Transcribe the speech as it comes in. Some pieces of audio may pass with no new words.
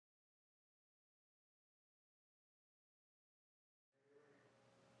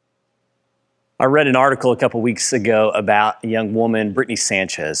I read an article a couple weeks ago about a young woman, Brittany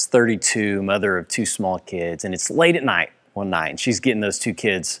Sanchez, 32, mother of two small kids, and it's late at night one night, and she's getting those two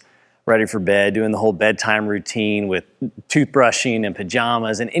kids ready for bed, doing the whole bedtime routine with toothbrushing and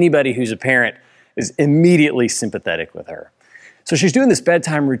pajamas, and anybody who's a parent is immediately sympathetic with her. So she's doing this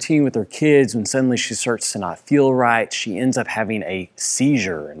bedtime routine with her kids when suddenly she starts to not feel right. She ends up having a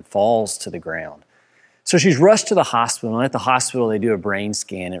seizure and falls to the ground. So she's rushed to the hospital, and at the hospital they do a brain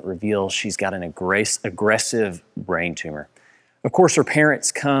scan. It reveals she's got an aggressive brain tumor. Of course, her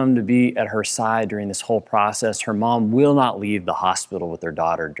parents come to be at her side during this whole process. Her mom will not leave the hospital with her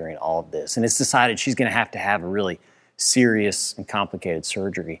daughter during all of this, and it's decided she's going to have a really serious and complicated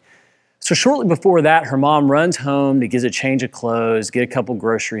surgery. So shortly before that, her mom runs home to get a change of clothes, get a couple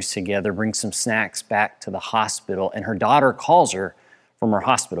groceries together, bring some snacks back to the hospital, and her daughter calls her from her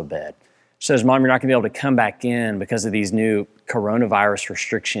hospital bed. She says, "Mom, you're not going to be able to come back in because of these new coronavirus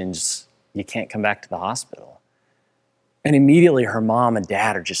restrictions. You can't come back to the hospital." And immediately her mom and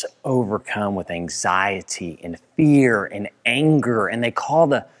dad are just overcome with anxiety and fear and anger, and they call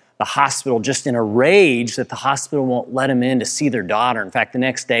the hospital just in a rage that the hospital won't let them in to see their daughter. In fact, the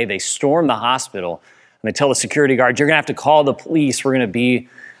next day they storm the hospital and they tell the security guard, "You're going to have to call the police. We're going to be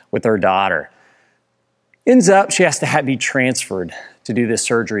with our daughter." Ends up, she has to be transferred to do this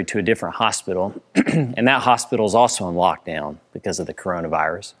surgery to a different hospital, and that hospital is also in lockdown because of the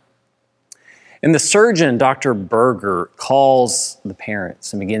coronavirus. And the surgeon, Dr. Berger, calls the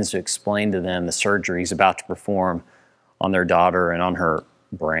parents and begins to explain to them the surgery he's about to perform on their daughter and on her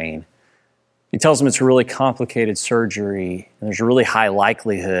brain. He tells them it's a really complicated surgery, and there's a really high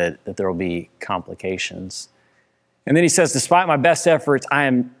likelihood that there will be complications. And then he says, "Despite my best efforts,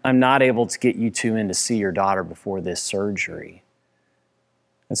 I'm not able to get you two in to see your daughter before this surgery."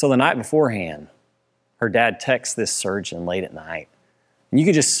 And so the night beforehand, her dad texts this surgeon late at night. And you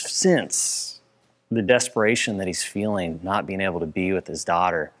could just sense the desperation that he's feeling, not being able to be with his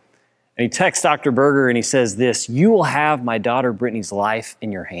daughter. And he texts Dr. Berger and he says this, "You will have my daughter Brittany's life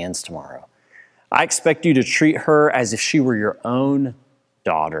in your hands tomorrow. I expect you to treat her as if she were your own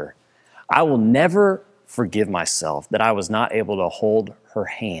daughter. I will never forgive myself that I was not able to hold her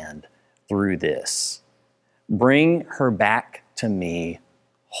hand through this. Bring her back to me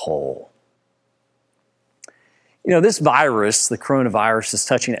whole." You know, this virus, the coronavirus, is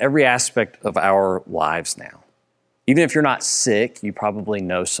touching every aspect of our lives now. Even if you're not sick, you probably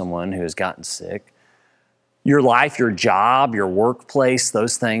know someone who has gotten sick. Your life, your job, your workplace,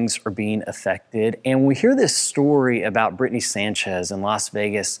 those things are being affected. And when we hear this story about Brittany Sanchez in Las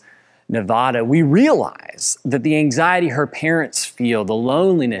Vegas, Nevada, we realize that the anxiety her parents feel, the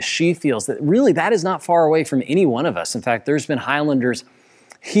loneliness she feels, that really that is not far away from any one of us. In fact, there's been Highlanders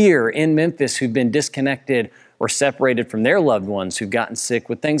here in Memphis who've been disconnected or separated from their loved ones who've gotten sick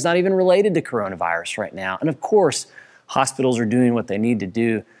with things not even related to coronavirus right now. And of course, hospitals are doing what they need to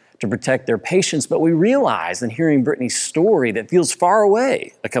do to protect their patients. But we realize in hearing Brittany's story that feels far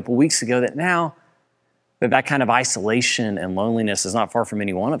away a couple weeks ago that now that kind of isolation and loneliness is not far from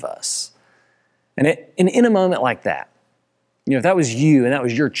any one of us. And in a moment like that, you know, if that was you and that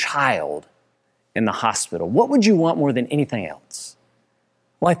was your child in the hospital, what would you want more than anything else?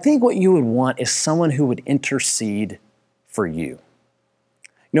 Well, I think what you would want is someone who would intercede for you.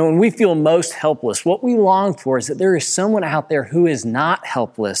 You know, when we feel most helpless, what we long for is that there is someone out there who is not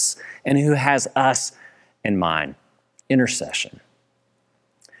helpless and who has us in mind. Intercession.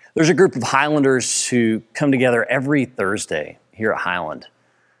 There's a group of Highlanders who come together every Thursday here at Highland.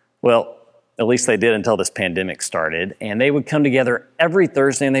 Well, at least they did until this pandemic started. And they would come together every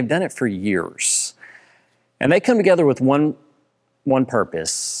Thursday, and they've done it for years. And they come together with one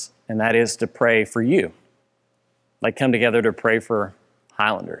purpose, and that is to pray for you. They come together to pray for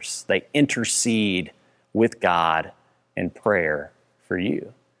Highlanders. They intercede with God in prayer for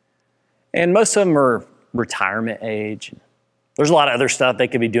you. And most of them are retirement age. There's a lot of other stuff they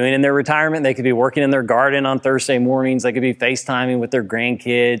could be doing in their retirement. They could be working in their garden on Thursday mornings. They could be FaceTiming with their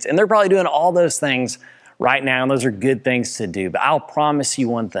grandkids. And they're probably doing all those things right now, and those are good things to do. But I'll promise you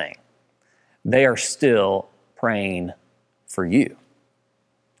one thing. They are still praying for you.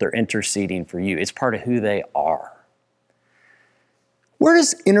 They're interceding for you. It's part of who they are. Where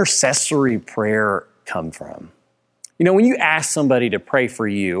does intercessory prayer come from? You know, when you ask somebody to pray for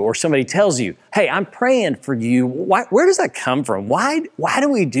you, or somebody tells you, "Hey, I'm praying for you," where does that come from? Why do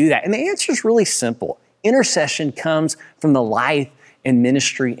we do that? And the answer is really simple. Intercession comes from the life and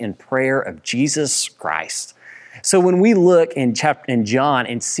ministry and prayer of Jesus Christ. So when we look in John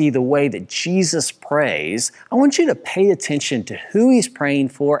and see the way that Jesus prays, I want you to pay attention to who he's praying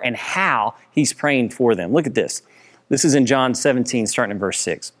for and how he's praying for them. Look at this. This is in John 17, starting in verse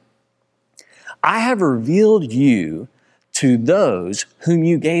 6. I have revealed you to those whom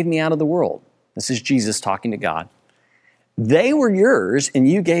you gave me out of the world. This is Jesus talking to God. They were yours, and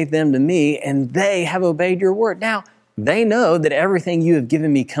you gave them to me, and they have obeyed your word. Now, they know that everything you have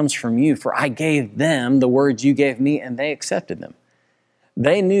given me comes from you, for I gave them the words you gave me, and they accepted them.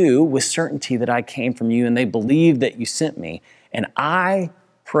 They knew with certainty that I came from you, and they believed that you sent me, and I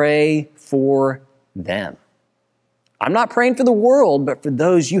pray for them. I'm not praying for the world, but for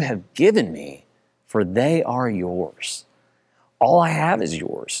those you have given me, for they are yours. All I have is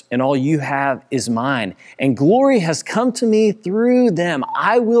yours, and all you have is mine. And glory has come to me through them.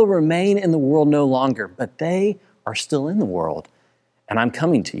 I will remain in the world no longer, but they are still in the world, and I'm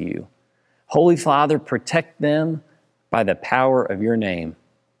coming to you. Holy Father, protect them by the power of your name,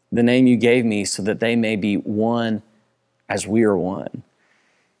 the name you gave me, so that they may be one as we are one.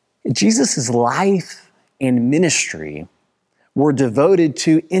 Jesus' life and ministry were devoted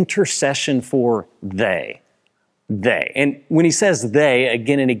to intercession for they. And when he says they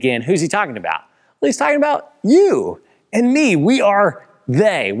again and again, who's he talking about? Well, he's talking about you and me. We are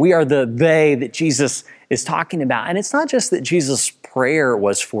they. We are the they that Jesus is talking about. And it's not just that Jesus' prayer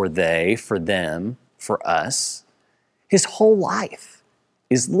was for they, for them, for us. His whole life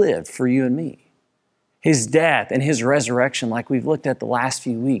is lived for you and me. His death and his resurrection, like we've looked at the last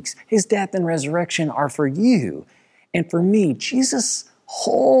few weeks, his death and resurrection are for you and for me. Jesus'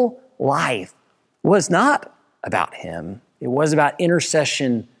 whole life was not about him. It was about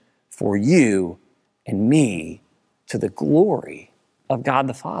intercession for you and me to the glory of God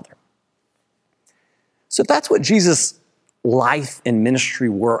the Father. So if that's what Jesus' life and ministry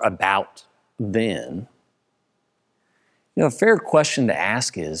were about then, a fair question to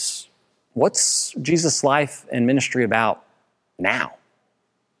ask is, what's Jesus' life and ministry about now?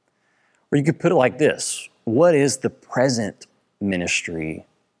 Or you could put it like this: what is the present ministry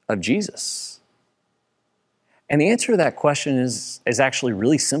of Jesus? And the answer to that question is actually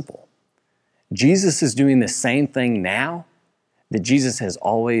really simple. Jesus is doing the same thing now that Jesus has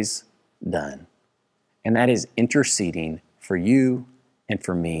always done, and that is interceding for you and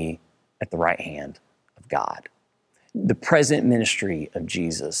for me at the right hand of God. The present ministry of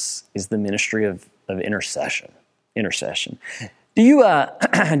Jesus is the ministry of intercession. Do you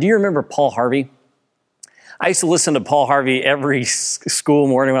remember Paul Harvey? I used to listen to Paul Harvey every school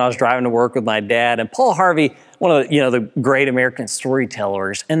morning when I was driving to work with my dad. And Paul Harvey, one of the great American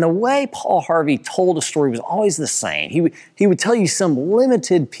storytellers, and the way Paul Harvey told a story was always the same. He would tell you some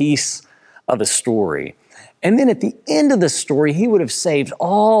limited piece of a story. And then at the end of the story, he would have saved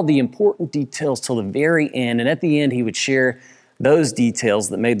all the important details till the very end. And at the end, he would share those details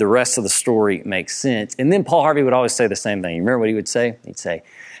that made the rest of the story make sense. And then Paul Harvey would always say the same thing. You remember what he would say? He'd say,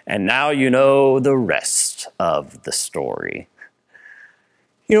 "And now you know the rest of the story."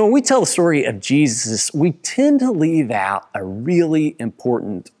 When we tell the story of Jesus, we tend to leave out a really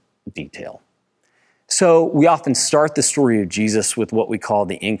important detail. So we often start the story of Jesus with what we call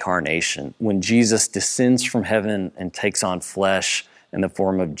the incarnation, when Jesus descends from heaven and takes on flesh in the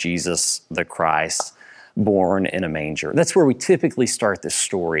form of Jesus the Christ, born in a manger. That's where we typically start this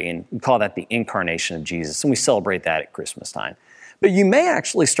story, and we call that the incarnation of Jesus, and we celebrate that at Christmas time. But you may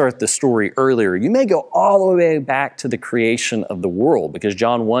actually start the story earlier. You may go all the way back to the creation of the world, because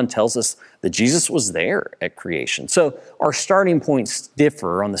John 1 tells us that Jesus was there at creation. So our starting points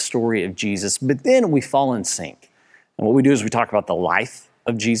differ on the story of Jesus, but then we fall in sync. And what we do is we talk about the life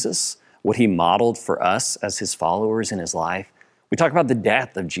of Jesus, what he modeled for us as his followers in his life. We talk about the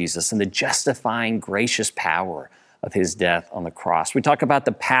death of Jesus and the justifying, gracious power of his death on the cross. We talk about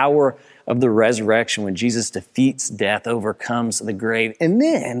the power of the resurrection when Jesus defeats death, overcomes the grave. And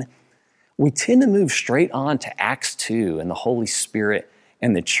then we tend to move straight on to Acts 2 and the Holy Spirit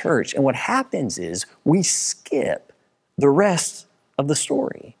and the church. And what happens is we skip the rest of the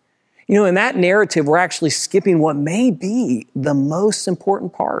story. In that narrative, we're actually skipping what may be the most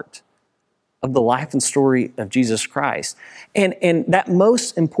important part of the life and story of Jesus Christ. And that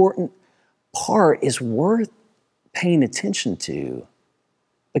most important part is worth paying attention to,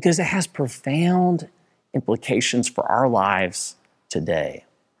 because it has profound implications for our lives today.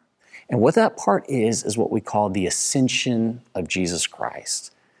 And what that part is what we call the ascension of Jesus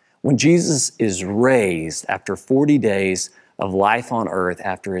Christ. When Jesus is raised after 40 days of life on earth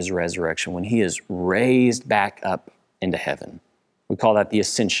after his resurrection, when he is raised back up into heaven, we call that the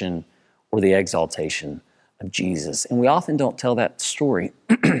ascension or the exaltation of Jesus. And we often don't tell that story.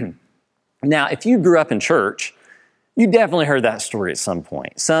 Now, if you grew up in church, you definitely heard that story at some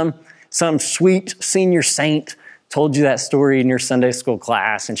point. Some sweet senior saint told you that story in your Sunday school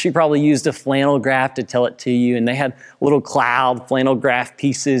class, and she probably used a flannel graph to tell it to you, and they had little cloud flannel graph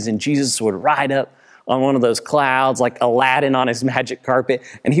pieces, and Jesus would ride up on one of those clouds like Aladdin on his magic carpet,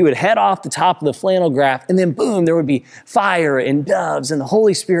 and he would head off the top of the flannel graph, and then boom, there would be fire and doves and the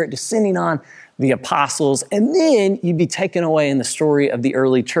Holy Spirit descending on the apostles, and then you'd be taken away in the story of the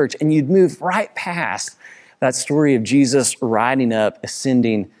early church, and you'd move right past that story of Jesus riding up,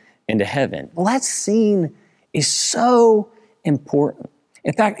 ascending into heaven. Well, that scene is so important.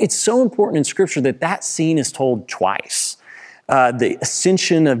 In fact, it's so important in Scripture that that scene is told twice. The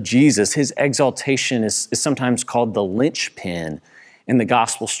ascension of Jesus, his exaltation, is sometimes called the linchpin in the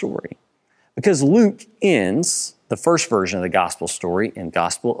gospel story. Because Luke ends the first version of the gospel story in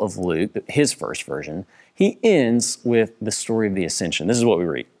Gospel of Luke, his first version, he ends with the story of the ascension. This is what we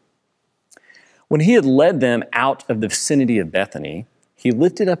read. When he had led them out of the vicinity of Bethany, he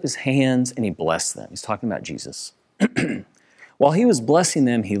lifted up his hands and he blessed them. He's talking about Jesus. While he was blessing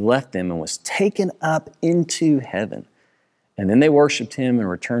them, he left them and was taken up into heaven. And then they worshiped him and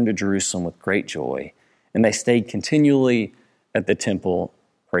returned to Jerusalem with great joy. And they stayed continually at the temple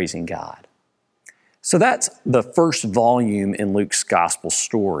praising God. So that's the first volume in Luke's gospel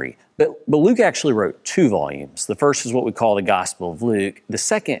story. But Luke actually wrote 2 volumes. The first is what we call the Gospel of Luke. The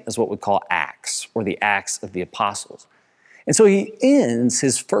second is what we call Acts, or the Acts of the Apostles. And so he ends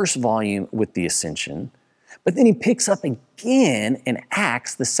his first volume with the ascension, but then he picks up again in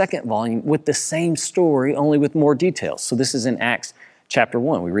Acts, the second volume, with the same story, only with more details. So this is in Acts chapter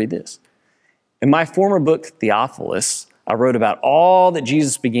 1. We read this. In my former book, Theophilus, I wrote about all that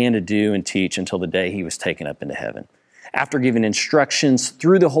Jesus began to do and teach until the day he was taken up into heaven, after giving instructions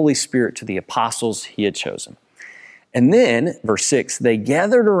through the Holy Spirit to the apostles he had chosen. And then, verse 6, they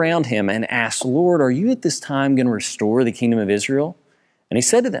gathered around him and asked, Lord, are you at this time going to restore the kingdom of Israel? And he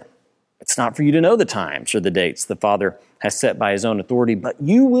said to them, it's not for you to know the times or the dates the Father has set by his own authority, but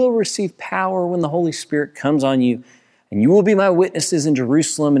you will receive power when the Holy Spirit comes on you, and you will be my witnesses in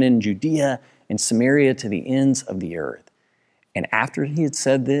Jerusalem and in Judea and Samaria to the ends of the earth. And after he had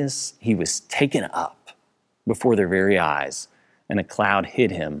said this, he was taken up before their very eyes, and a cloud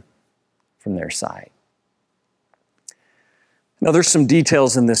hid him from their sight. Now, there's some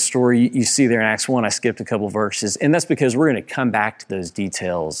details in this story you see there in Acts 1. I skipped a couple of verses, and that's because we're going to come back to those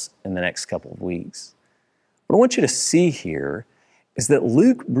details in the next couple of weeks. What I want you to see here is that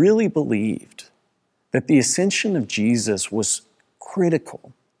Luke really believed that the ascension of Jesus was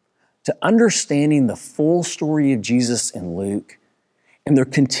critical to understanding the full story of Jesus in Luke and the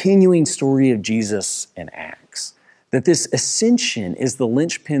continuing story of Jesus in Acts. That this ascension is the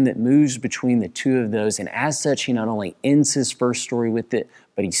linchpin that moves between the two of those, and as such, he not only ends his first story with it,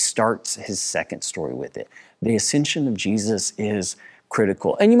 but he starts his second story with it. The ascension of Jesus is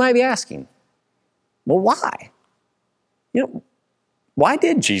critical. And you might be asking, well, why? Why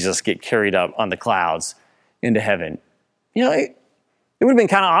did Jesus get carried up on the clouds into heaven? It would have been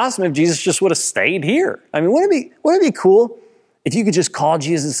kind of awesome if Jesus just would have stayed here. I mean, wouldn't it be cool if you could just call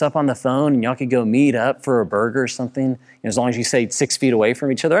Jesus up on the phone and y'all could go meet up for a burger or something, as long as you stayed 6 feet away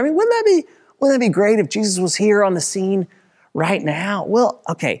from each other? I mean, wouldn't that be great if Jesus was here on the scene right now? Well,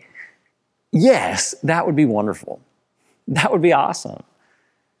 okay, yes, that would be wonderful. That would be awesome.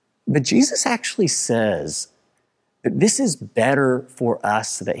 But Jesus actually says that this is better for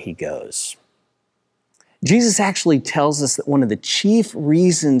us that he goes. Jesus actually tells us that one of the chief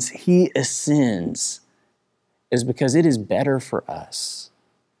reasons he ascends is because it is better for us.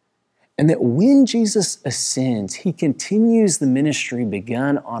 And that when Jesus ascends, he continues the ministry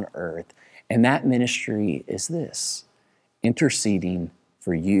begun on earth. And that ministry is this: interceding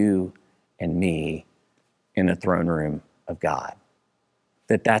for you and me in the throne room of God.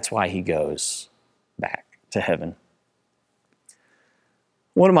 That's why he goes back to heaven.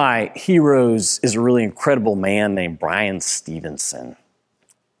 One of my heroes is a really incredible man named Bryan Stevenson.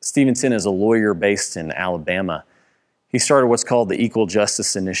 Stevenson is a lawyer based in Alabama. He started what's called the Equal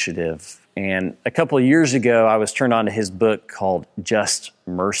Justice Initiative. And a couple of years ago, I was turned on to his book called Just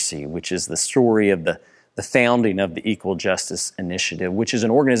Mercy, which is the story of the founding of the Equal Justice Initiative, which is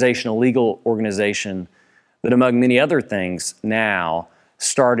an organization, a legal organization that, among many other things, now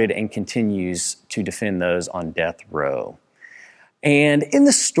started and continues to defend those on death row. And in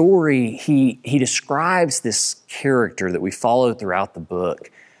the story, he describes this character that we follow throughout the book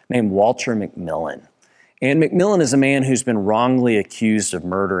named Walter McMillian. And McMillian is a man who's been wrongly accused of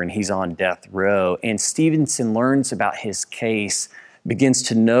murder, and he's on death row. And Stevenson learns about his case, begins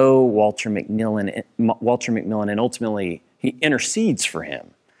to know Walter McMillian, and ultimately he intercedes for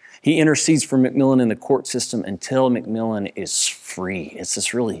him. He intercedes for McMillian in the court system until McMillian is free. It's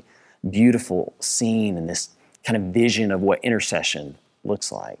this really beautiful scene and this kind of vision of what intercession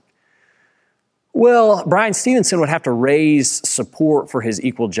looks like. Well, Brian Stevenson would have to raise support for his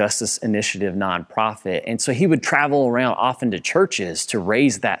Equal Justice Initiative nonprofit. And so he would travel around often to churches to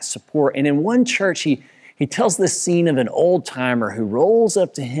raise that support. And in one church, he tells this scene of an old timer who rolls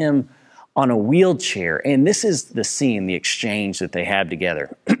up to him on a wheelchair. And this is the scene, the exchange that they have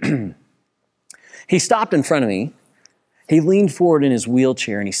together. He stopped in front of me. He leaned forward in his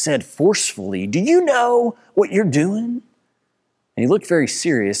wheelchair and he said forcefully, "Do you know what you're doing?" And he looked very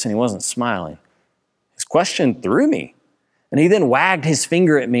serious and he wasn't smiling. His question threw me. And he then wagged his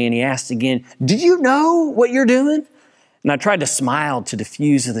finger at me and he asked again, "Do you know what you're doing?" And I tried to smile to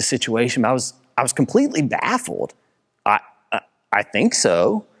diffuse the situation, but I was completely baffled. I think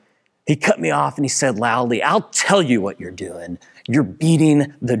so. He cut me off and he said loudly, "I'll tell you what you're doing. You're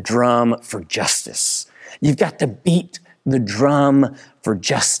beating the drum for justice. You've got to beat the drum for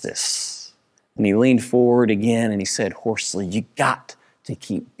justice." And he leaned forward again and he said hoarsely, "You got to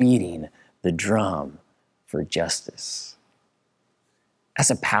keep beating the drum for justice." That's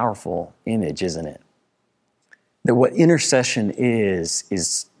a powerful image, isn't it? That what intercession is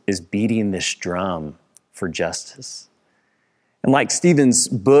beating this drum for justice. And like Stephen's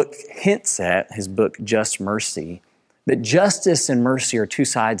book hints at, his book, Just Mercy, that justice and mercy are two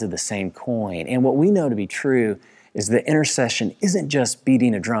sides of the same coin. And what we know to be true is that intercession isn't just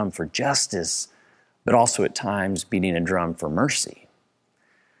beating a drum for justice, but also at times beating a drum for mercy.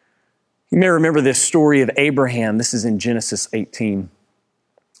 You may remember this story of Abraham. This is in Genesis 18.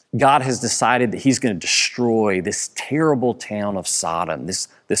 God has decided that he's going to destroy this terrible town of Sodom,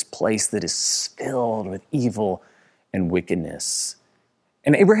 this place that is filled with evil and wickedness.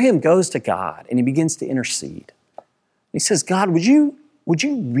 And Abraham goes to God and he begins to intercede. He says, "God, would you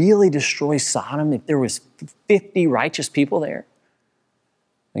really destroy Sodom if there was 50 righteous people there?"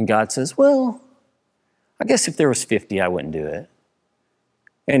 And God says, "Well, I guess if there was 50, I wouldn't do it."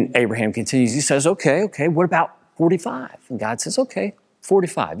 And Abraham continues. He says, okay, what about 45? And God says, "Okay,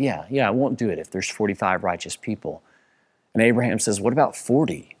 45. Yeah, I won't do it if there's 45 righteous people." And Abraham says, "What about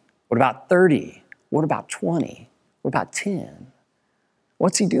 40? What about 30? What about 20? What about 10?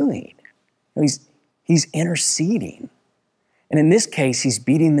 What's he doing? He's interceding. And in this case, he's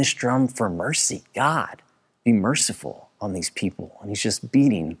beating this drum for mercy. God, be merciful on these people. And he's just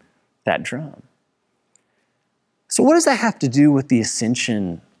beating that drum. So what does that have to do with the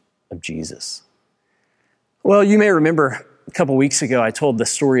ascension of Jesus? Well, you may remember a couple weeks ago, I told the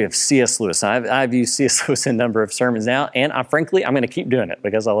story of C.S. Lewis. I've used C.S. Lewis in a number of sermons now, and frankly, I'm going to keep doing it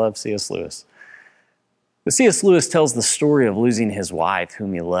because I love C.S. Lewis. But C.S. Lewis tells the story of losing his wife,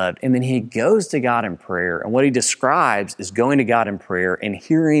 whom he loved, and then he goes to God in prayer. And what he describes is going to God in prayer and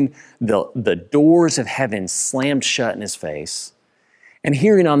hearing the doors of heaven slammed shut in his face, and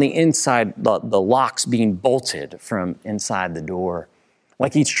hearing on the inside the locks being bolted from inside the door.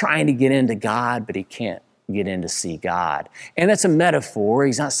 Like he's trying to get into God, but he can't get in to see God. And that's a metaphor.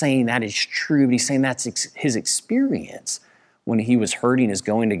 He's not saying that is true, but he's saying that's his experience when he was hurting, is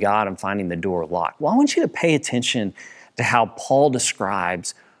going to God and finding the door locked. Well, I want you to pay attention to how Paul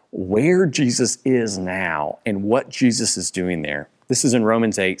describes where Jesus is now and what Jesus is doing there. This is in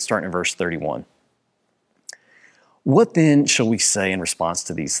Romans 8, starting in verse 31. "What then shall we say in response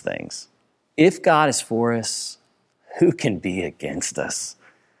to these things? If God is for us, who can be against us?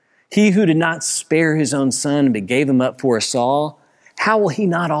 He who did not spare his own son, but gave him up for us all, how will he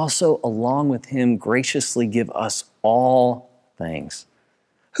not also, along with him, graciously give us all things?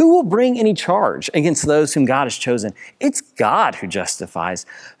 Who will bring any charge against those whom God has chosen? It's God who justifies.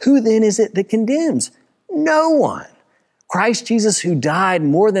 Who then is it that condemns? No one. Christ Jesus, who died,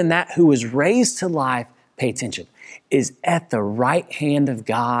 more than that, who was raised to life," pay attention, "is at the right hand of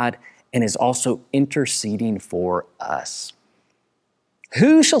God and is also interceding for us.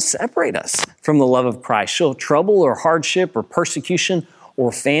 Who shall separate us from the love of Christ? Shall trouble or hardship or persecution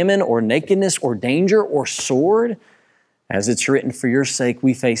or famine or nakedness or danger or sword? As it's written, for your sake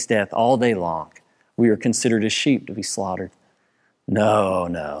we face death all day long. We are considered as sheep to be slaughtered.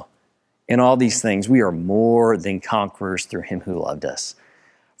 No. In all these things we are more than conquerors through him who loved us.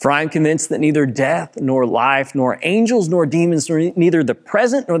 For I am convinced that neither death, nor life, nor angels, nor demons, nor neither the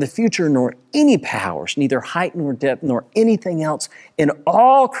present, nor the future, nor any powers, neither height, nor depth, nor anything else in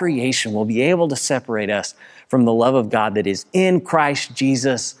all creation will be able to separate us from the love of God that is in Christ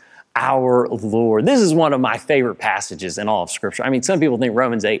Jesus, our Lord." This is one of my favorite passages in all of Scripture. I mean, some people think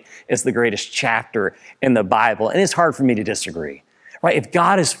Romans 8 is the greatest chapter in the Bible, and it's hard for me to disagree. Right? If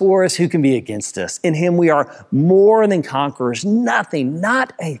God is for us, who can be against us? In him we are more than conquerors. Nothing,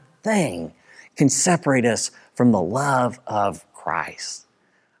 not a thing, can separate us from the love of Christ.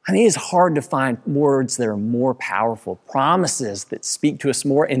 I mean, it's hard to find words that are more powerful, promises that speak to us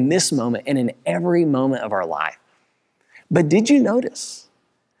more in this moment and in every moment of our life. But did you notice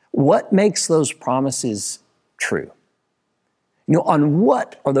what makes those promises true? On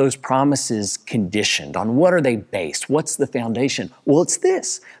what are those promises conditioned? On what are they based? What's the foundation? Well, it's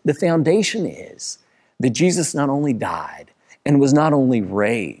this. The foundation is that Jesus not only died and was not only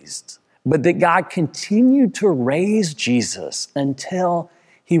raised, but that God continued to raise Jesus until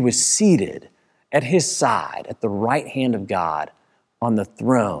he was seated at his side at the right hand of God on the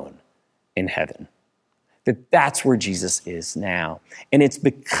throne in heaven. That's where Jesus is now. And it's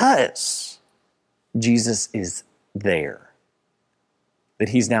because Jesus is there that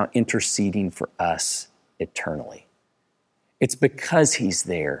he's now interceding for us eternally. It's because he's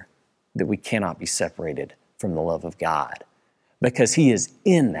there that we cannot be separated from the love of God, because he is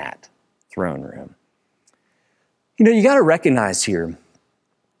in that throne room. You got to recognize here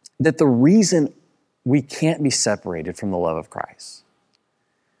that the reason we can't be separated from the love of Christ,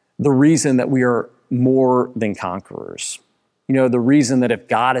 the reason that we are more than conquerors, the reason that if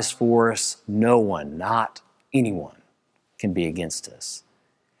God is for us, no one, not anyone, can be against us,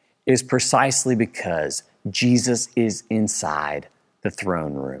 is precisely because Jesus is inside the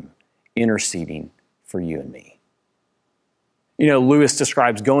throne room, interceding for you and me. Lewis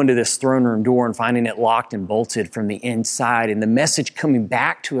describes going to this throne room door and finding it locked and bolted from the inside. And the message coming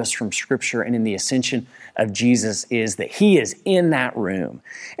back to us from Scripture and in the ascension of Jesus is that he is in that room.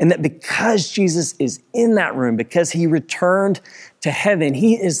 And that because Jesus is in that room, because he returned to heaven,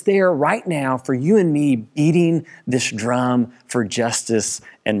 he is there right now for you and me, beating this drum for justice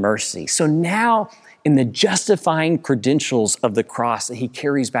and mercy. So now, in the justifying credentials of the cross that he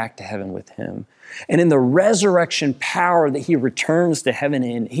carries back to heaven with him, and in the resurrection power that he returns to heaven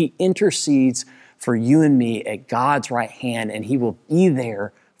in, he intercedes for you and me at God's right hand, and he will be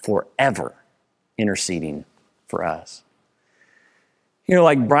there forever interceding for us.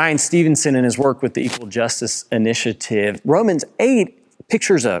 Like Brian Stevenson in his work with the Equal Justice Initiative, Romans 8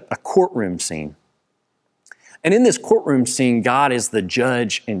 pictures a courtroom scene. And in this courtroom scene, God is the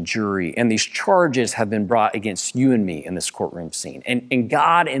judge and jury, and these charges have been brought against you and me in this courtroom scene. And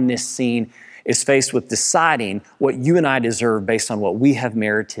God in this scene is faced with deciding what you and I deserve based on what we have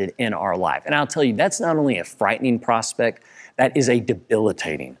merited in our life. And I'll tell you, that's not only a frightening prospect, that is a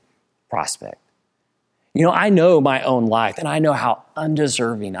debilitating prospect. I know my own life, and I know how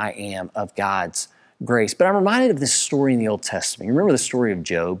undeserving I am of God's grace. But I'm reminded of this story in the Old Testament. You remember the story of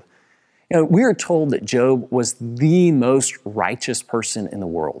Job? We are told that Job was the most righteous person in the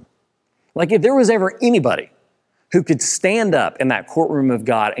world. Like if there was ever anybody who could stand up in that courtroom of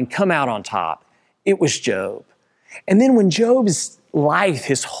God and come out on top, it was Job. And then when Job's life,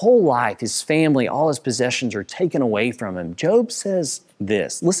 his whole life, his family, all his possessions are taken away from him, Job says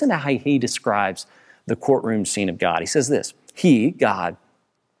this. Listen to how he describes the courtroom scene of God. He says this: he, God,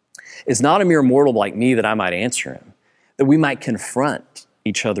 is not a mere mortal like me that I might answer him, that we might confront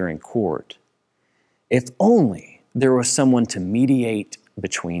each other in court. If only there was someone to mediate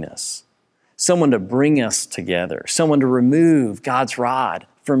between us, someone to bring us together, someone to remove God's rod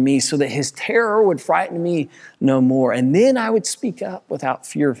from me so that his terror would frighten me no more. And then I would speak up without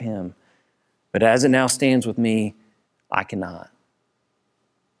fear of him. But as it now stands with me, I cannot.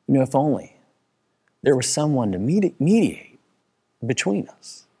 If only there was someone to mediate between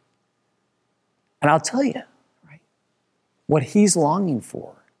us. And I'll tell you, right, what he's longing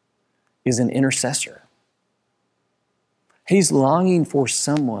for is an intercessor. He's longing for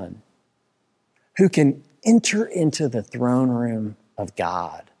someone who can enter into the throne room of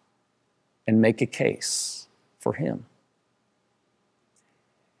God and make a case for him.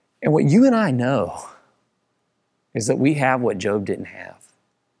 And what you and I know is that we have what Job didn't have.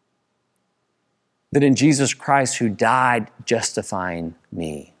 That in Jesus Christ, who died justifying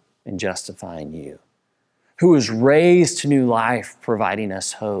me and justifying you, who was raised to new life, providing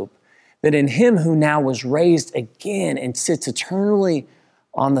us hope, that in him who now was raised again and sits eternally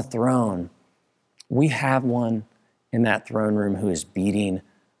on the throne, we have one in that throne room who is beating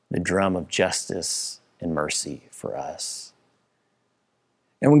the drum of justice and mercy for us.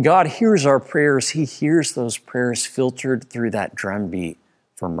 And when God hears our prayers, he hears those prayers filtered through that drumbeat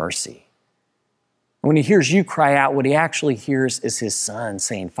for mercy. When he hears you cry out, what he actually hears is his son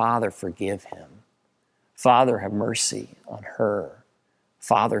saying, Father, forgive him. Father, have mercy on her.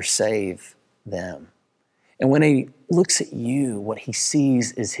 Father, save them. And when he looks at you, what he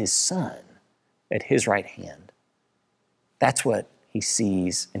sees is his son at his right hand. That's what he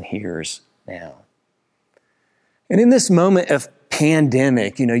sees and hears now. And in this moment of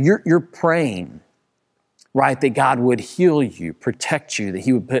pandemic, you're praying right? That God would heal you, protect you, that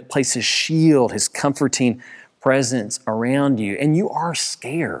He would place His shield, His comforting presence around you. And you are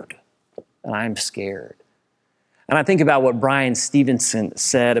scared, and I'm scared. And I think about what Brian Stevenson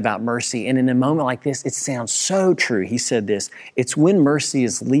said about mercy. And in a moment like this, it sounds so true. He said this: it's when mercy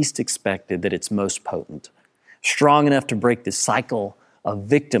is least expected that it's most potent, strong enough to break the cycle of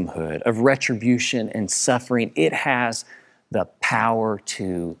victimhood, of retribution and suffering. It has the power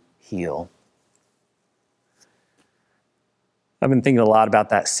to heal. I've been thinking a lot about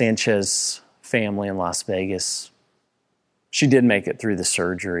that Sanchez family in Las Vegas. She did make it through the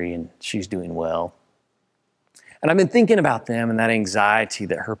surgery and she's doing well. And I've been thinking about them and that anxiety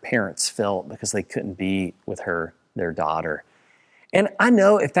that her parents felt because they couldn't be with their daughter. And I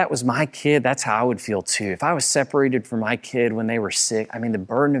know if that was my kid, that's how I would feel too. If I was separated from my kid when they were sick, the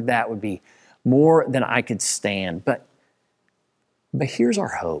burden of that would be more than I could stand. But here's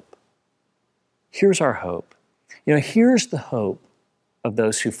our hope. Here's our hope. Here's the hope of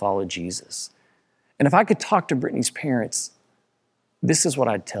those who follow Jesus. And if I could talk to Brittany's parents, this is what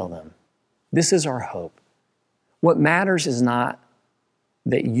I'd tell them. This is our hope. What matters is not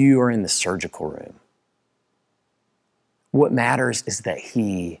that you are in the surgical room. What matters is that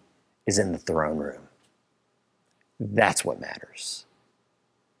He is in the throne room. That's what matters.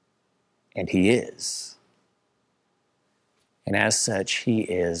 And He is. And as such, He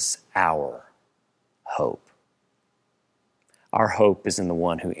is our hope. Our hope is in the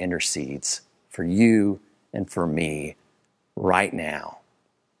one who intercedes for you and for me right now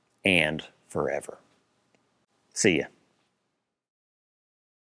and forever. See ya.